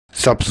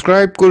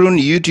Subscribe করুন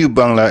YouTube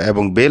Bangla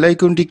এবং bell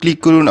আইকনটি ক্লিক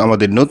করুন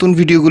আমাদের নতুন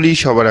ভিডিওগুলি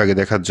সবার আগে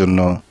দেখার জন্য।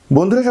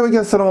 বন্ধুরা সবাইকে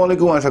আসসালামু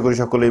আলাইকুম, আশা করি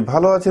সকলেই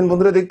ভালো আছেন।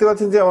 বন্ধুরা দেখতে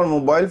পাচ্ছেন যে আমার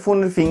মোবাইল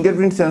ফোনের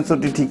ফিঙ্গারপ্রিন্ট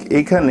সেন্সরটি ঠিক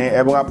এখানে,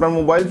 এবং আপনার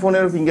মোবাইল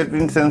ফোনের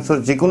ফিঙ্গারপ্রিন্ট সেন্সর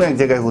যে কোনো এক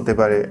জায়গায় হতে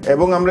পারে,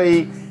 এবং আমরা এই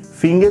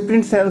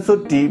ফিঙ্গারপ্রিন্ট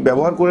সেন্সরটি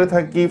ব্যবহার করে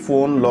থাকি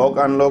ফোন লক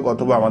আনলক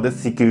অথবা আমাদের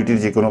সিকিউরিটির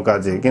যে কোনো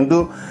কাজে। কিন্তু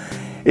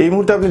এই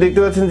মুহূর্তে আপনি দেখতে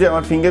পাচ্ছেন যে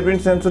আমার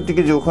ফিঙ্গারপ্রিন্ট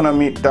সেন্সরটিকে যখন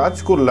আমি টাচ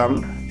করলাম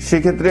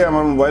সেক্ষেত্রে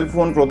আমার মোবাইল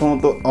ফোন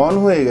প্রথমত অন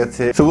হয়ে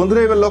গেছে। তো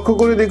বন্ধুরা এবার লক্ষ্য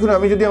করে দেখুন,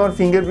 আমি যদি আমার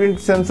ফিঙ্গারপ্রিন্ট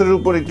সেন্সরের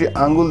উপর একটি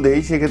আঙ্গুল দেই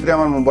সেক্ষেত্রে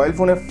আমার মোবাইল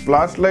ফোনে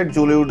ফ্ল্যাশ লাইট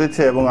জ্বলে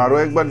উঠেছে, এবং আরও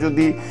একবার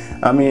যদি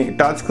আমি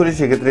টাচ করি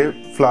সেক্ষেত্রে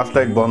ফ্ল্যাশ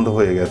লাইট বন্ধ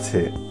হয়ে গেছে।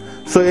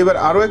 সো এবার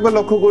আরও একবার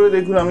লক্ষ্য করে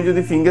দেখুন, আমি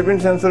যদি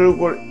ফিঙ্গারপ্রিন্ট সেন্সরের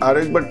উপর আরও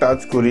একবার টাচ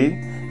করি,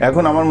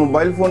 এখন আমার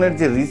মোবাইল ফোনের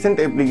যে রিসেন্ট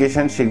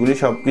অ্যাপ্লিকেশন সেগুলি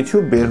সবকিছু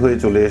বের হয়ে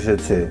চলে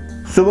এসেছে।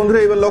 সো বন্ধুরা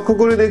এবার লক্ষ্য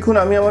করে দেখুন,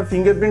 আমি আমার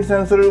ফিঙ্গারপ্রিন্ট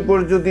সেন্সরের উপর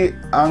যদি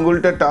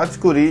আঙ্গুলটা টাচ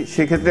করি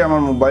সেক্ষেত্রে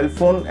আমার মোবাইল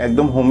ফোন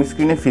একদম হোম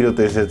স্ক্রিনে ফেরত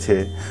এসেছে।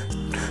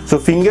 সো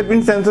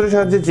ফিঙ্গারপ্রিন্ট সেন্সরের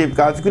সাহায্যে যে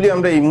কাজগুলি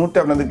আমরা এই মুহূর্তে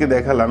আপনাদেরকে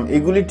দেখালাম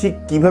এগুলি ঠিক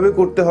কিভাবে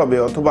করতে হবে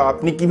অথবা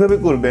আপনি কিভাবে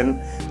করবেন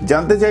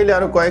জানতে চাইলে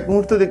আরো কয়েক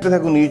মুহূর্ত দেখতে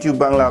থাকুন ইউটিউব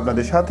বাংলা।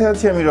 আপনাদের সাথে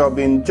আছি আমি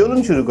রবিন, চলুন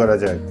শুরু করা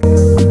যাক।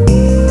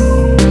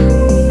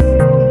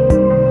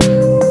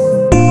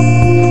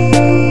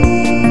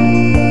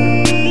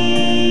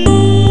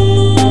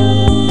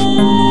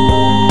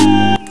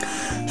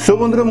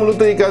 বন্ধুরা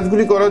মূলত এই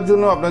কাজগুলি করার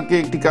জন্য আপনাকে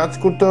একটি কাজ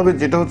করতে হবে,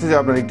 যেটা হচ্ছে যে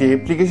আপনার একটি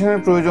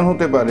অ্যাপ্লিকেশনের প্রয়োজন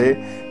হতে পারে।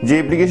 যে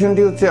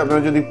অ্যাপ্লিকেশনটি হচ্ছে,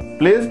 আপনারা যদি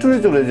প্লে স্টোরে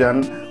চলে যান,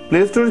 প্লে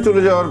স্টোরে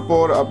চলে যাওয়ার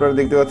পর আপনারা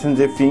দেখতে পাচ্ছেন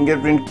যে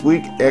ফিঙ্গারপ্রিন্ট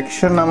কুইক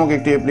অ্যাকশন নামক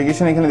একটি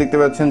অ্যাপ্লিকেশন এখানে দেখতে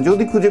পাচ্ছেন।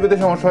 যদি খুঁজে পেতে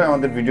সমস্যা হয়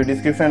আমাদের ভিডিও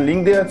ডিসক্রিপশনে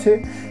লিঙ্ক দেওয়া আছে,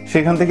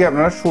 সেখান থেকে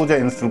আপনারা সোজা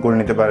ইনস্টল করে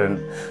নিতে পারেন।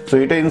 সো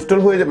এটা ইনস্টল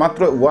হয়ে যায়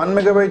মাত্র 1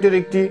 মেগাবাইটের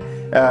একটি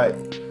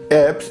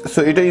অ্যাপস। সো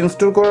এটা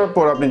ইনস্টল করার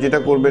পর আপনি যেটা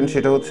করবেন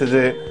সেটা হচ্ছে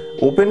যে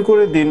ওপেন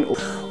করে দিন।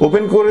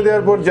 ওপেন করে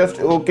দেওয়ার পর just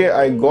okay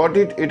I got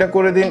it এটা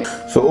করে দিন।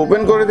 সো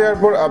ওপেন করে দেওয়ার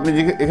পর আপনি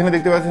এখানে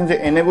দেখতে পাচ্ছেন যে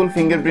এনেবল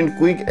ফিঙ্গারপ্রিন্ট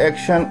কুইক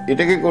অ্যাকশন,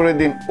 এটাকে করে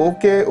দিন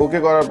ওকে। ওকে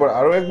করার পর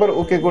আরও একবার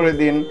ওকে করে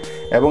দিন,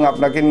 এবং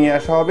আপনাকে নিয়ে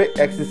আসা হবে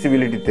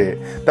অ্যাক্সেসিবিলিটিতে।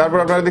 তারপর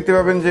আপনারা দেখতে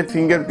পাবেন যে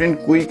ফিঙ্গারপ্রিন্ট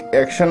কুইক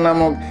অ্যাকশন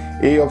নামক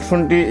এই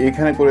অপশনটি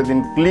এখানে করে দিন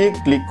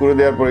ক্লিক করে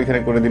দেওয়ার পর এখানে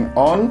করে দিন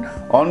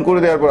অন করে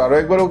দেওয়ার পর আরও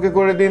একবার ওকে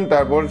করে দিন,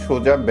 তারপর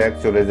সোজা ব্যাক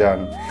চলে যান।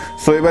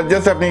 সো এবার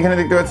জাস্ট আপনি এখানে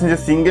দেখতে পাচ্ছেন যে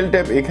সিঙ্গেল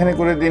ট্যাপ, এখানে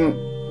করে দিন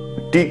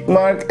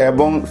টিকমার্ক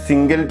এবং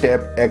সিঙ্গেল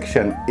ট্যাপ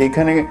অ্যাকশন,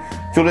 এখানে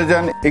চলে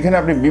যান। এখানে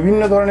আপনি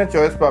বিভিন্ন ধরনের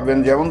চয়েস পাবেন,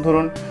 যেমন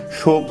ধরুন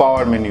শো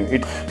পাওয়ার মেনু।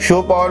 শো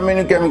পাওয়ার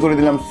মেনুকে আমি করে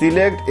দিলাম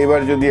সিলেক্ট।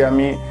 এবার যদি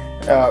আমি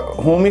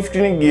হোম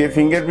স্ক্রিনে গিয়ে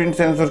ফিঙ্গারপ্রিন্ট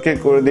সেন্সরকে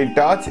করে দিই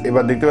টাচ,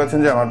 এবার দেখতে পাচ্ছেন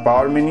যে আমার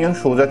পাওয়ার মেনু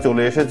সোজা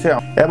চলে এসেছে,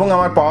 এবং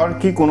আমার পাওয়ার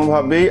কি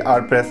কোনোভাবেই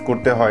আর প্রেস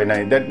করতে হয়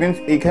নাই। দ্যাট মিনস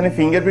এখানে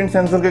ফিঙ্গারপ্রিন্ট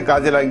সেন্সরকে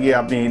কাজে লাগিয়ে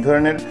আপনি এই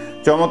ধরনের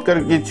চমৎকার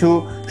কিছু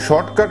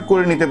শর্টকাট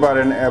করে নিতে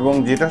পারেন, এবং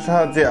যেটার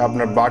সাহায্যে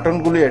আপনার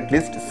বাটনগুলি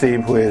অ্যাটলিস্ট সেভ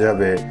হয়ে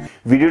যাবে।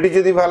 ভিডিওটি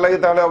যদি ভালো লাগে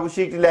তাহলে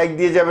অবশ্যই একটি লাইক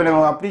দিয়ে যাবেন,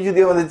 এবং আপনি যদি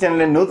আমাদের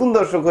চ্যানেলে নতুন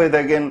দর্শক হয়ে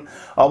থাকেন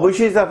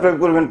অবশ্যই সাবস্ক্রাইব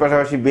করবেন,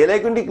 পাশাপাশি বেল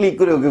আইকনটি ক্লিক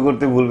করে ওকে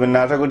করতে ভুলবেন না।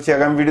 আশা করছি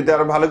আগামী ভিডিওতে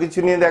আরো ভালো কিছু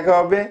নিয়ে দেখা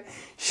হবে।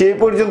 সেই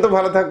পর্যন্ত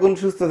ভালো থাকুন,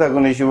 সুস্থ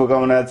থাকুন, এই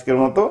শুভকামনা আজকের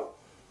মতো।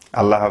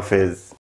 আল্লাহ হাফেজ।